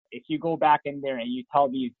if you go back in there and you tell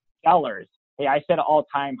these sellers, hey, I set an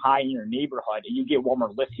all-time high in your neighborhood, and you get one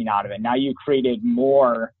more listing out of it. Now you created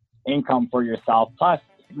more income for yourself. Plus,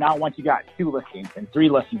 now once you got 2 listings and 3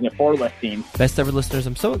 listings and 4 listings. Best Ever listeners,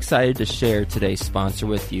 I'm so excited to share today's sponsor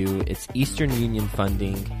with you. It's Eastern Union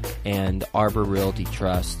Funding and Arbor Realty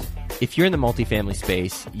Trust. If you're in the multifamily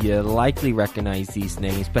space, you likely recognize these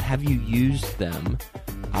names, but have you used them?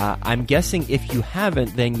 I'm guessing if you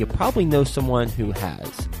haven't, then you probably know someone who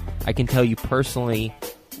has. I can tell you personally,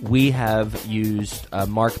 we have used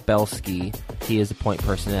Mark Belsky. He is a point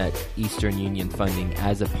person at Eastern Union Funding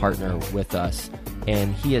as a partner with us,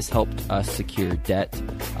 and he has helped us secure debt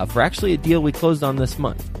for actually a deal we closed on this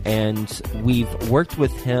month. And we've worked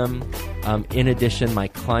with him. In addition, my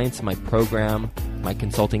clients in my program, my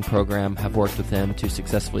consulting program, have worked with him to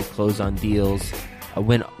successfully close on deals.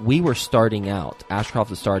 When we were starting out,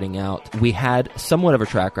 Ashcroft was starting out, we had somewhat of a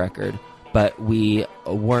track record, but we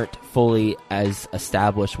weren't fully as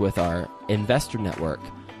established with our investor network.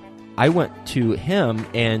 I went to him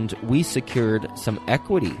and we secured some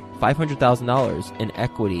equity, $500,000 in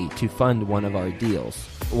equity to fund one of our deals.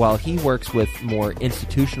 While he works with more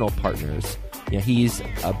institutional partners, he's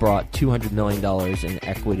brought $200 million in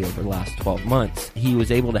equity over the last 12 months. He was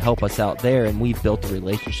able to help us out there, and we've built a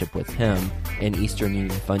relationship with him and Eastern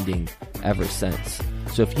Union Funding ever since.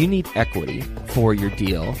 So if you need equity for your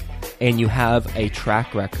deal and you have a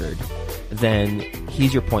track record, then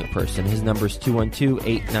he's your point person. His number is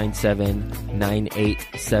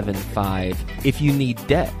 212-897-9875. If you need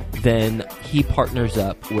debt, then he partners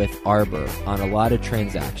up with Arbor on a lot of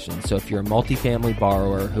transactions. So if you're a multifamily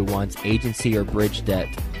borrower who wants agency or bridge debt,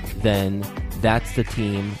 then that's the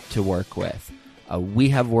team to work with. We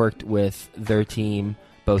have worked with their team,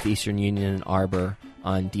 both Eastern Union and Arbor,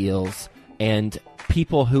 on deals, and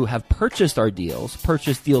people who have purchased our deals,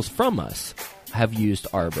 purchased deals from us, have used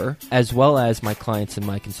Arbor, as well as my clients in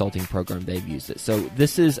my consulting program, they've used it. So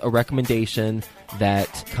this is a recommendation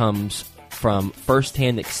that comes from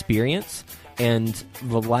firsthand experience. And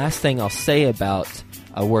the last thing I'll say about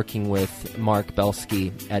working with Mark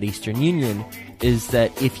Belsky at Eastern Union is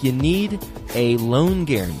that if you need a loan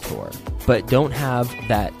guarantor, but don't have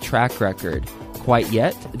that track record quite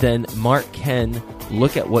yet, then Mark can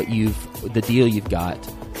look at the deal you've got,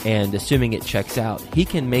 and assuming it checks out, he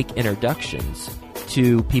can make introductions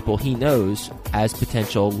to people he knows as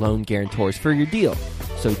potential loan guarantors for your deal.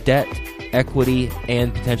 So debt, equity,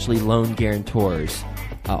 and potentially loan guarantors.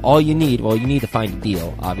 All you need to find a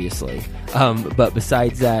deal, obviously. But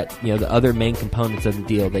besides that, the other main components of the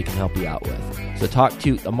deal they can help you out with. So talk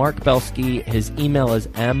to Mark Belsky. His email is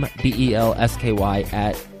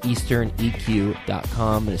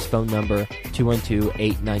mbelsky@easterneq.com, and his phone number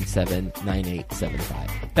 212-897-9875.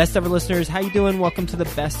 Best Ever listeners, how you doing? Welcome to the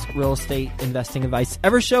Best Real Estate Investing Advice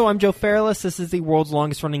Ever show. I'm Joe Fairless. This is the world's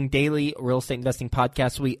longest running daily real estate investing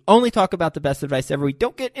podcast. We only talk about the best advice ever. We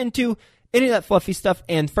don't get into any of that fluffy stuff.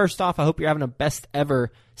 And first off, I hope you're having a best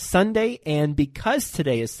ever Sunday. And because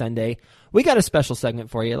today is Sunday, we got a special segment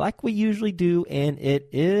for you like we usually do. And it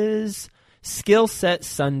is Skill Set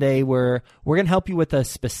Sunday, where we're going to help you with a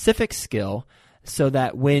specific skill so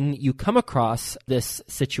that when you come across this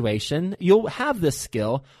situation, you'll have this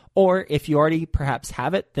skill. Or if you already perhaps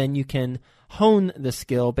have it, then you can hone the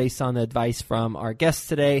skill based on the advice from our guests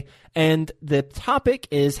today. And the topic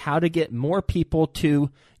is how to get more people to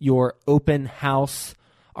your open house.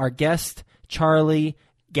 Our guest, Charlie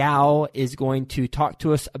Gao, is going to talk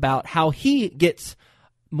to us about how he gets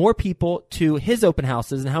more people to his open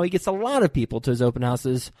houses and how he gets a lot of people to his open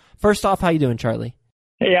houses. First off, how you doing, Charlie?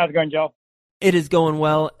 Hey, how's it going, Joe? It is going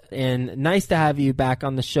well, and nice to have you back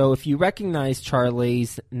on the show. If you recognize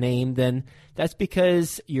Charlie's name, then that's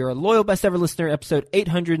because you're a loyal Best Ever listener. Episode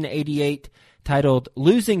 888, titled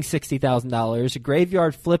Losing $60,000,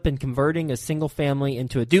 Graveyard Flip and Converting a Single Family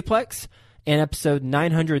into a Duplex, and episode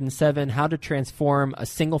 907, How to Transform a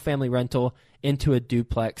Single Family Rental into a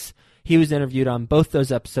Duplex. He was interviewed on both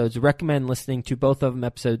those episodes. Recommend listening to both of them,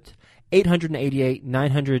 episodes 888,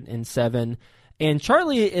 907. And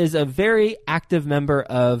Charlie is a very active member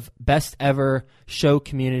of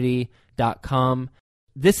bestevershowcommunity.com.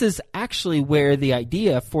 This is actually where the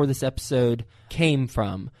idea for this episode came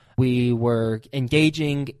from. We were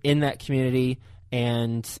engaging in that community,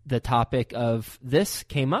 and the topic of this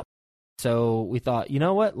came up. So we thought, you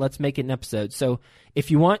know what, let's make it an episode. So if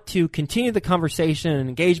you want to continue the conversation and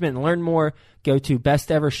engagement and learn more, go to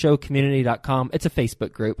bestevershowcommunity.com. It's a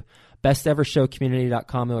Facebook group,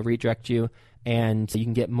 bestevershowcommunity.com. It'll redirect you, and you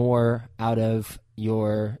can get more out of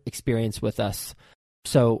your experience with us.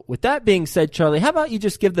 So with that being said, Charlie, how about you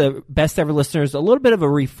just give the best ever listeners a little bit of a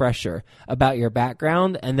refresher about your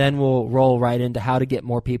background, and then we'll roll right into how to get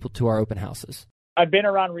more people to our open houses. I've been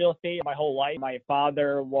around real estate my whole life. My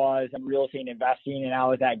father was in real estate investing, and I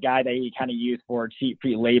was that guy that he kind of used for cheap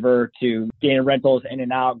free labor to gain rentals in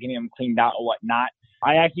and out, getting them cleaned out and whatnot.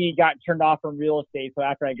 I actually got turned off from real estate. So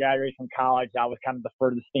after I graduated from college, I was kind of the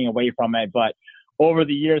furthest thing away from it. But over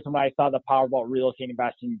the years, when I saw the power of what real estate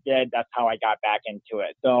investing did, that's how I got back into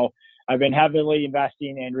it. So I've been heavily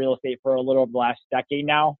investing in real estate for a little over the last decade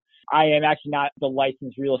now. I am actually not the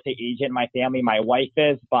licensed real estate agent in my family. My wife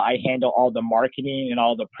is, but I handle all the marketing and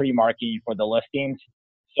all the pre-marketing for the listings.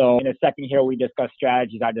 So in a second here, we discuss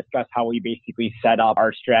strategies. I discuss how we basically set up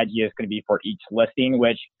our strategy is going to be for each listing,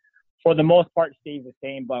 which for the most part stays the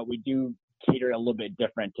same, but we do cater a little bit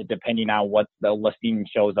different to depending on what the listing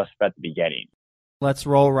shows us at the beginning. Let's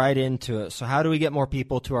roll right into it. So how do we get more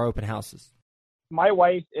people to our open houses? My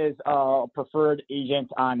wife is a preferred agent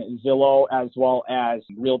on Zillow as well as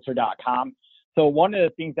Realtor.com. So one of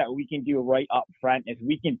the things that we can do right up front is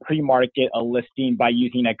we can pre-market a listing by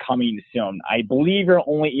using a coming soon. I believe you're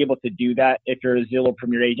only able to do that if you're a Zillow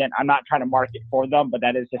Premier agent. I'm not trying to market for them, but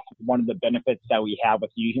that is just one of the benefits that we have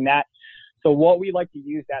with using that. So what we like to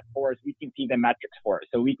use that for is we can see the metrics for it.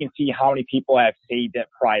 So we can see how many people have saved it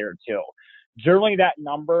prior to. Generally, that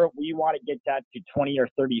number, we want to get that to 20 or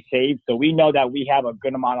 30 saves. So we know that we have a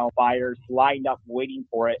good amount of buyers lined up waiting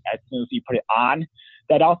for it as soon as we put it on.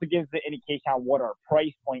 That also gives the indication on what our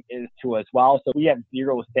price point is too as well. So if we have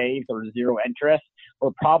 0 saves or 0 interest,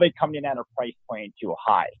 we're probably coming in at a price point too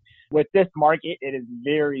high. With this market, it is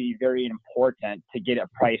very, very important to get a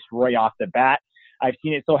price right off the bat. I've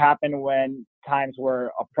seen it so happen when times where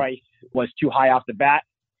a price was too high off the bat,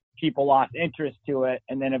 people lost interest to it,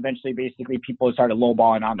 and then eventually basically people started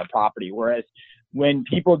lowballing on the property. Whereas when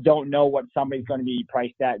people don't know what somebody's going to be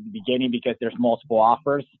priced at the beginning because there's multiple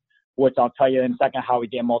offers, which I'll tell you in a second how we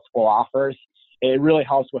get multiple offers, it really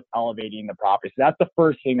helps with elevating the property. So that's the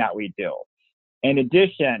first thing that we do. In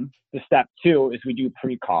addition, the step 2 is we do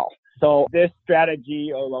pre-call. So this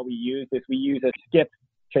strategy, or what we use is we use a skip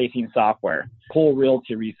tracing software, Cool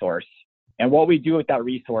Realty resource. And what we do with that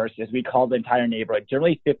resource is we call the entire neighborhood,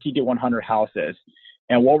 generally 50 to 100 houses.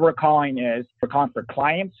 And what we're calling for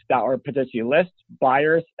clients that are potentially list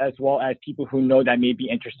buyers, as well as people who know that may be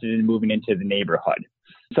interested in moving into the neighborhood.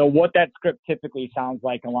 So what that script typically sounds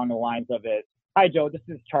like along the lines of is, hi, Joe, this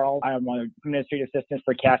is Charles. I'm an administrative assistant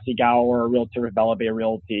for Cassie Gower, a realtor with Bella Bay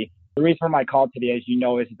Realty. The reason for my call today, as you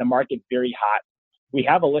know, is the market's very hot. We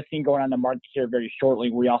have a listing going on the market here very shortly.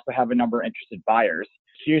 We also have a number of interested buyers.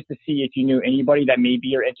 Curious to see if you knew anybody that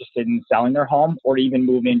maybe are interested in selling their home or even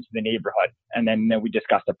move into the neighborhood. And then we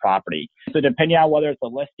discuss the property. So depending on whether it's a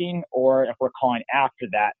listing or if we're calling after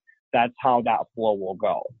that, that's how that flow will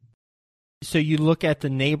go. So you look at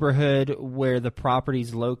the neighborhood where the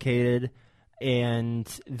property's located, and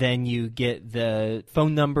then you get the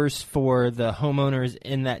phone numbers for the homeowners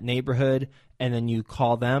in that neighborhood, and then you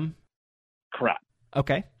call them? Correct.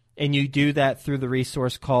 Okay. And you do that through the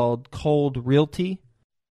resource called Cold Realty?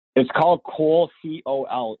 It's called Cole,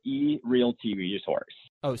 C-O-L-E, Realty Resource.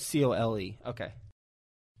 Oh, C-O-L-E. Okay.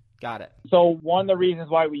 Got it. So one of the reasons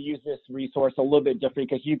why we use this resource a little bit different,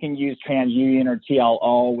 because you can use TransUnion or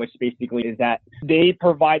TLO, which basically is that they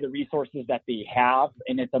provide the resources that they have,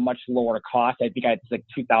 and it's a much lower cost. I think it's like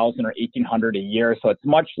 $2,000 or $1,800 a year, so it's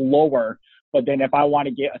much lower. But then if I want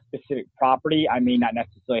to get a specific property, I may not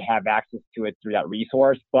necessarily have access to it through that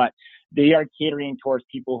resource, but they are catering towards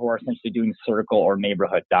people who are essentially doing circle or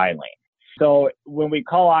neighborhood dialing. So when we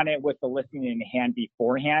call on it with the listing in hand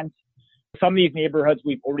beforehand, some of these neighborhoods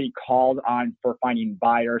we've already called on for finding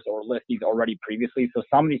buyers or listings already previously. So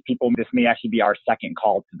some of these people, this may actually be our second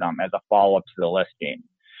call to them as a follow-up to the listing.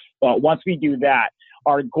 But once we do that,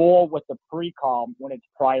 our goal with the pre-call when it's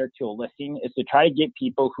prior to a listing is to try to get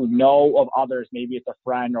people who know of others, maybe it's a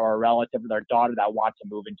friend or a relative or their daughter that want to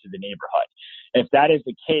move into the neighborhood. If that is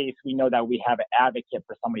the case, we know that we have an advocate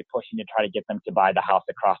for somebody pushing to try to get them to buy the house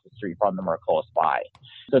across the street from them or close by.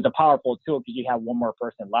 So it's a powerful tool because you have one more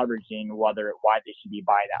person leveraging why they should be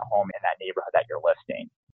buying that home in that neighborhood that you're listing.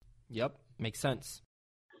 Yep, makes sense.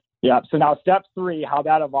 Yeah. So now step 3, how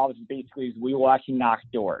that evolves basically is we will actually knock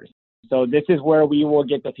doors. So this is where we will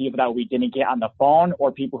get the people that we didn't get on the phone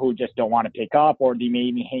or people who just don't want to pick up or they may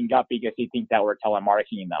even hang up because they think that we're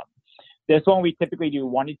telemarketing them. This one we typically do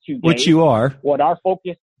 1 to 2 days. Which you are. What our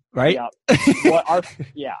focus, right?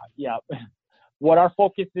 Yeah. What our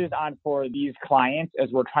focus is on for these clients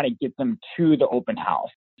is we're trying to get them to the open house.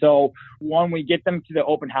 So when we get them to the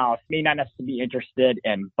open house, they may not necessarily be interested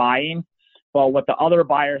in buying, But what the other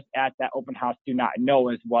buyers at that open house do not know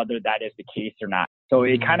is whether that is the case or not. So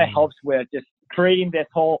it kind of helps with just creating this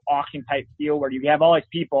whole auction type feel where you have all these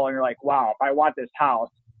people and you're like, wow, if I want this house,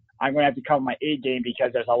 I'm going to have to come my A game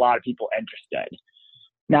because there's a lot of people interested.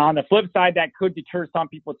 Now, on the flip side, that could deter some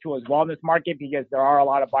people too as well in this market because there are a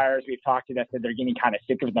lot of buyers we've talked to that said they're getting kind of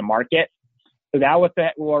sick of the market. So that was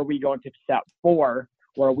where we go into step 4,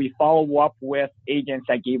 where we follow up with agents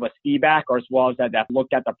that gave us feedback or as well as that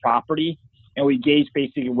looked at the property. And we gauge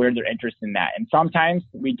basically where they're interested in that. And sometimes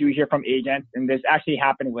we do hear from agents, and this actually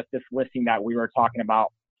happened with this listing that we were talking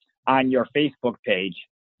about on your Facebook page.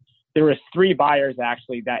 There was 3 buyers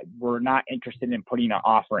actually that were not interested in putting an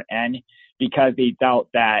offer in because they felt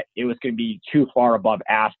that it was going to be too far above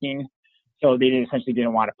asking. So they essentially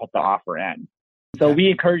didn't want to put the offer in. So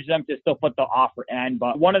we encouraged them to still put the offer in.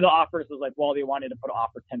 But one of the offers was like, well, they wanted to put an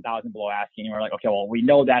offer $10,000 below asking. And we're like, okay, well, we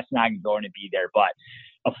know that's not going to be there, but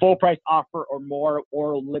a full price offer or more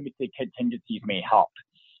or limited contingencies may help.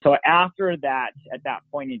 So after that, at that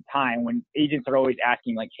point in time, when agents are always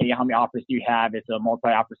asking like, hey, how many offers do you have? It's a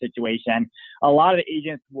multi-offer situation. A lot of the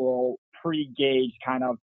agents will pre-gauge kind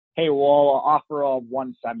of, hey, we'll offer a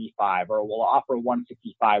 175 or we'll offer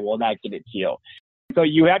 165. Will that get it to you? So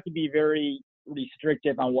you have to be very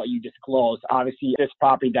restrictive on what you disclose. Obviously, this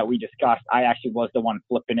property that we discussed, I actually was the one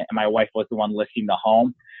flipping it and my wife was the one listing the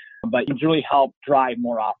home. But it's really helped drive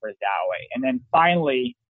more offers that way. And then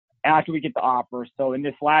finally, after we get the offer, so in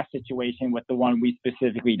this last situation with the one we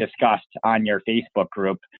specifically discussed on your Facebook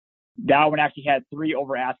group, that one actually had 3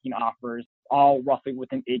 over asking offers, all roughly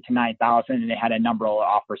within 8,000 to 9,000, and they had a number of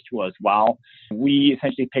offers too as well. We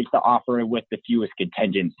essentially picked the offer with the fewest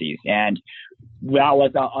contingencies, and that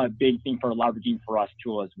was a big thing for leveraging for us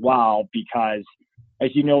too as well, because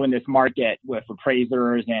as you know, in this market with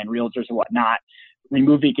appraisers and realtors and whatnot,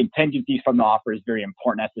 removing contingencies from the offer is very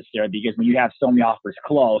important necessary because when you have so many offers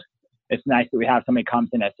close, it's nice that we have somebody comes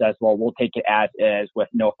in that says, well, we'll take it as is with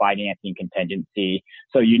no financing contingency.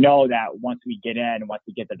 So you know that once we get in, once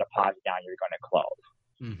we get the deposit down, you're going to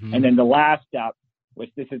close. Mm-hmm. And then the last step,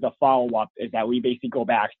 which this is a follow-up, is that we basically go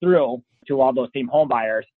back through to all those same home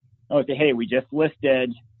buyers and we say, hey, we just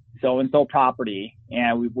listed so-and-so property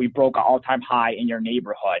and we broke an all-time high in your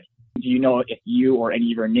neighborhood. Do you know if you or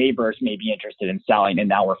any of your neighbors may be interested in selling? And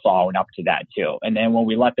now we're following up to that too. And then when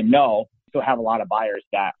we let them know, we still have a lot of buyers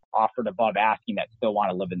that offered above asking that still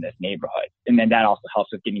want to live in this neighborhood. And then that also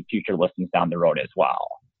helps with getting future listings down the road as well.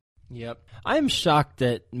 Yep. I'm shocked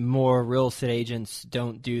that more real estate agents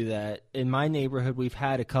don't do that. In my neighborhood, we've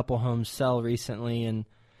had a couple homes sell recently, and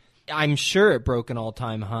I'm sure it broke an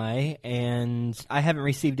all-time high, and I haven't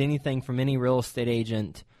received anything from any real estate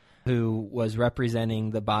agent who was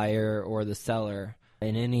representing the buyer or the seller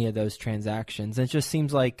in any of those transactions. It just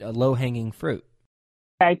seems like a low-hanging fruit.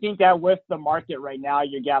 I think that with the market right now,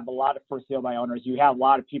 you have a lot of for sale by owners. You have a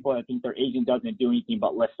lot of people that think their agent doesn't do anything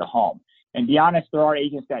but list a home. And to be honest, there are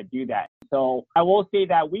agents that do that. So I will say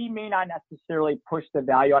that we may not necessarily push the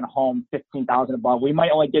value on a home $15,000 above. We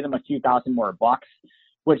might only give them a few thousand more bucks,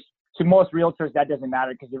 which to most realtors, that doesn't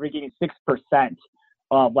matter because if you're getting 6%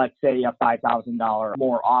 of, let's say, a $5,000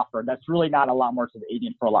 more offer, that's really not a lot more to the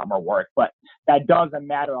agent for a lot more work. But that doesn't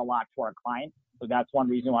matter a lot to our clients. So that's one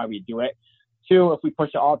reason why we do it. 2, if we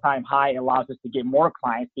push an all-time high, it allows us to get more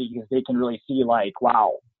clients because they can really see like,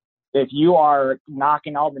 wow, if you are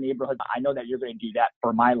knocking all the neighborhoods, I know that you're going to do that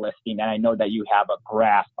for my listing, and I know that you have a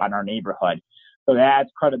grasp on our neighborhood. So that adds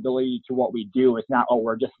credibility to what we do. It's not, oh,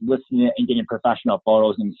 we're just listing it and getting professional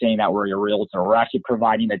photos and saying that we're your realtor. We're actually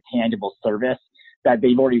providing a tangible service that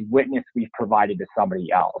they've already witnessed we've provided to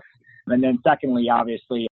somebody else. And then secondly,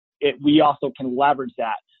 obviously, we also can leverage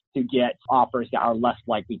that to get offers that are less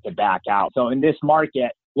likely to back out. So in this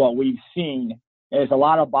market, what we've seen is a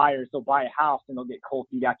lot of buyers, they'll buy a house and they'll get cold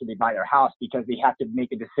feet after they buy their house because they have to make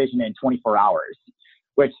a decision in 24 hours,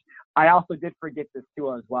 which I also did forget this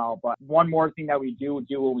too as well. But one more thing that we do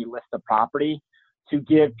when we list a property to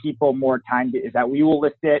give people more time is that we will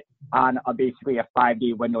list it on basically a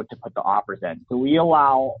 5-day window to put the offers in. So we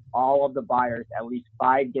allow all of the buyers at least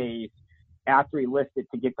 5 days after we list it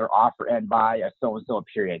to get their offer in by a so-and-so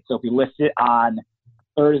period. So if we list it on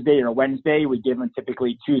Thursday or Wednesday, we give them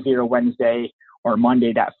typically Tuesday or Wednesday or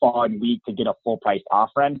Monday that following week to get a full price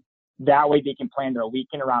offer in. That way they can plan their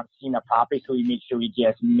weekend around seeing the property, so we make sure we get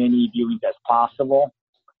as many viewings as possible.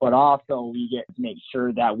 But also we get to make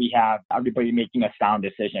sure that we have everybody making a sound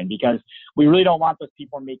decision, because we really don't want those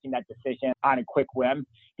people making that decision on a quick whim,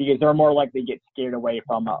 because they're more likely to get scared away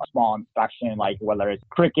from a small inspection, like whether it's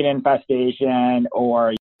cricket infestation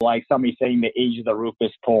or like somebody saying the age of the roof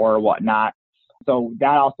is poor or whatnot. So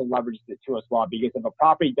that also leverages it too as well, because if a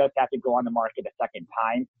property does have to go on the market a second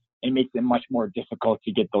time, it makes it much more difficult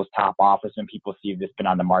to get those top offers when people see this been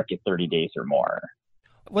on the market 30 days or more.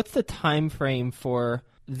 What's the time frame for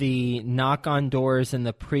the knock on doors and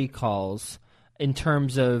the pre-calls in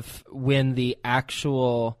terms of when the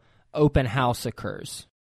actual open house occurs?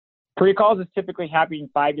 Pre-calls is typically happening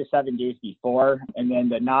 5 to 7 days before, and then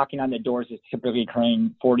the knocking on the doors is typically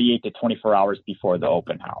occurring 48 to 24 hours before the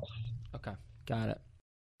open house. Okay, got it.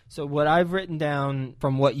 So what I've written down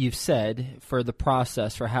from what you've said for the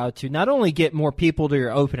process for how to not only get more people to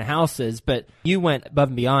your open houses, but you went above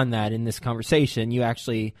and beyond that in this conversation. You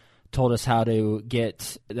actually told us how to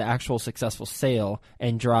get the actual successful sale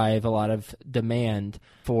and drive a lot of demand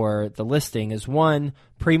for the listing is one,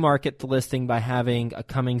 pre-market the listing by having a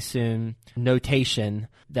coming soon notation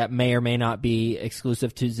that may or may not be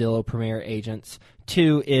exclusive to Zillow Premier agents.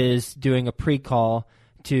 Two is doing a pre-call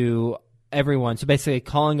to everyone. So basically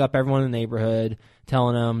calling up everyone in the neighborhood,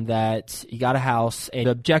 telling them that you got a house. And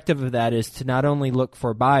the objective of that is to not only look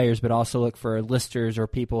for buyers, but also look for listers or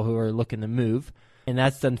people who are looking to move. And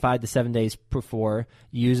that's done 5 to 7 days before.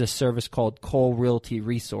 You use a service called Cole Realty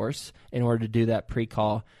Resource in order to do that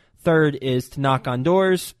pre-call. Third is to knock on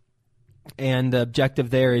doors. And the objective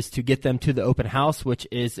there is to get them to the open house, which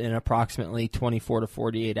is in approximately 24 to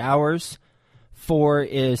 48 hours. 4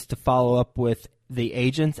 is to follow up with the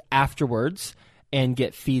agents afterwards and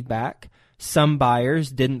get feedback. Some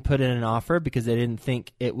buyers didn't put in an offer because they didn't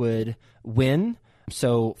think it would win,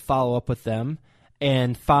 so follow up with them.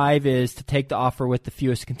 And 5 is to take the offer with the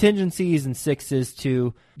fewest contingencies, and 6 is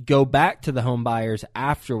to go back to the home buyers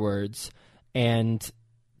afterwards and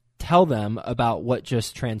tell them about what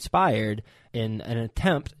just transpired in an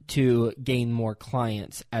attempt to gain more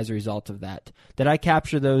clients as a result of that. Did I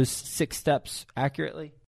capture those 6 steps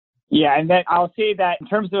accurately? Yeah, and then I'll say that in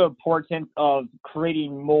terms of the importance of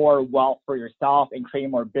creating more wealth for yourself and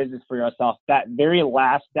creating more business for yourself, that very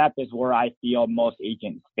last step is where I feel most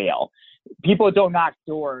agents fail. People don't knock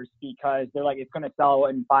doors because they're like, it's going to sell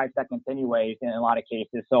in 5 seconds anyways in a lot of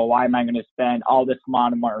cases, so why am I going to spend all this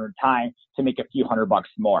amount of time to make a few $100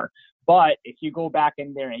 more? But if you go back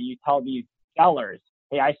in there and you tell these sellers,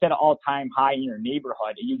 hey, I set an all-time high in your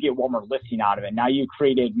neighborhood, and you get one more listing out of it. Now you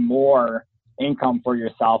created more income for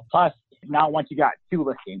yourself. Plus, now once you got 2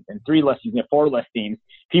 listings and 3 listings and 4 listings,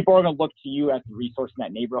 people are going to look to you as a resource in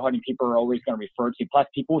that neighborhood, and people are always going to refer to you. Plus,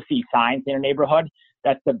 people see signs in your neighborhood.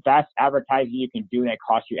 That's the best advertising you can do, and it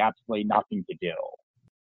costs you absolutely nothing to do.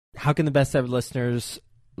 How can the best ever listeners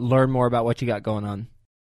learn more about what you got going on?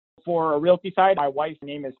 For a realty side, my wife's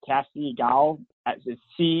name is Cassie Gao. That's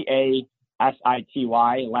Casity.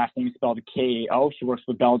 Last name is spelled Kao. She works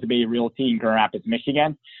with Bell Bay Realty in Grand Rapids,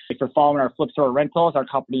 Michigan. If you're following our flip store rentals, our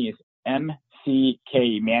company is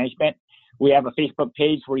MCK Management. We have a Facebook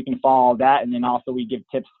page where you can follow that, and then also we give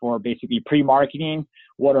tips for basically pre-marketing,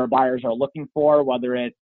 what our buyers are looking for, whether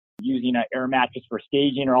it's using an air mattress for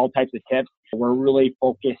staging or all types of tips. We're really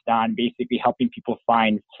focused on basically helping people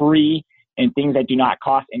find free and things that do not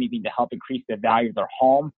cost anything to help increase the value of their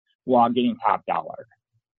home while getting top dollar.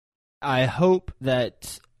 I hope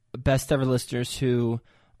that best ever listeners who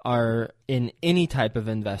are in any type of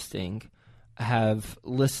investing have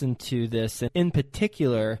listened to this, and in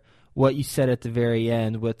particular, what you said at the very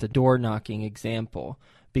end with the door knocking example,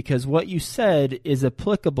 because what you said is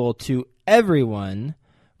applicable to everyone,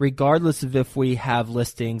 regardless of if we have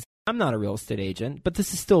listings. I'm not a real estate agent, but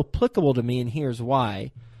this is still applicable to me, and here's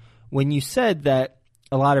why. When you said that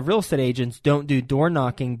a lot of real estate agents don't do door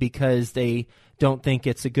knocking because they don't think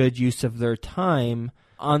it's a good use of their time,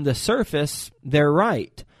 on the surface, they're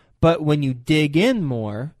right. But when you dig in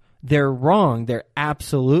more, they're wrong. They're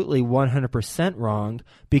absolutely 100% wrong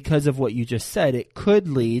because of what you just said. It could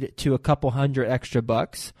lead to a couple $100 extra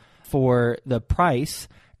for the price,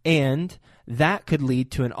 and that could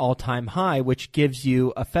lead to an all-time high, which gives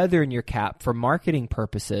you a feather in your cap for marketing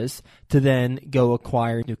purposes to then go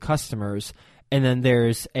acquire new customers. And then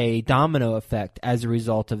there's a domino effect as a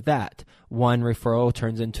result of that. One referral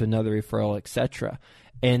turns into another referral, etc.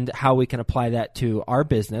 And how we can apply that to our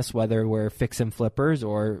business, whether we're fix and flippers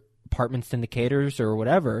or apartment syndicators or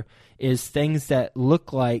whatever, is things that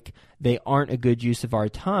look like they aren't a good use of our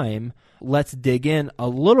time. Let's dig in a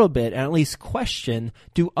little bit and at least question,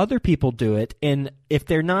 do other people do it? And if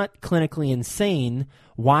they're not clinically insane,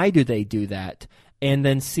 why do they do that? And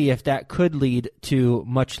then see if that could lead to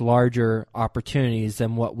much larger opportunities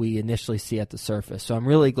than what we initially see at the surface. So I'm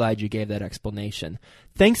really glad you gave that explanation.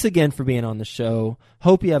 Thanks again for being on the show.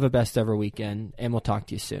 Hope you have a best ever weekend, and we'll talk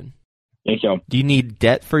to you soon. Thank you. Do you need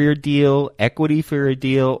debt for your deal, equity for your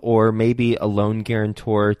deal, or maybe a loan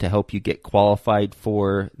guarantor to help you get qualified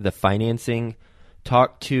for the financing?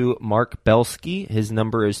 Talk to Mark Belsky. His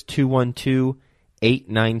number is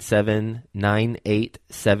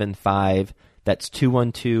 212-897-9875. That's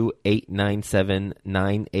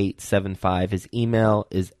 212-897-9875. His email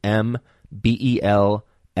is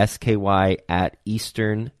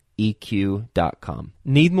mbelsky@easterneq.com.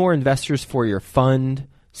 Need more investors for your fund,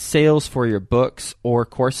 sales for your books or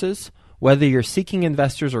courses? Whether you're seeking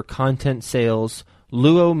investors or content sales,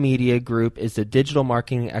 Luo Media Group is a digital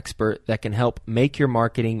marketing expert that can help make your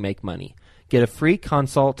marketing make money. Get a free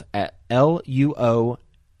consult at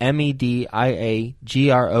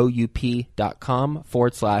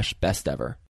luomediagroup.com/best ever.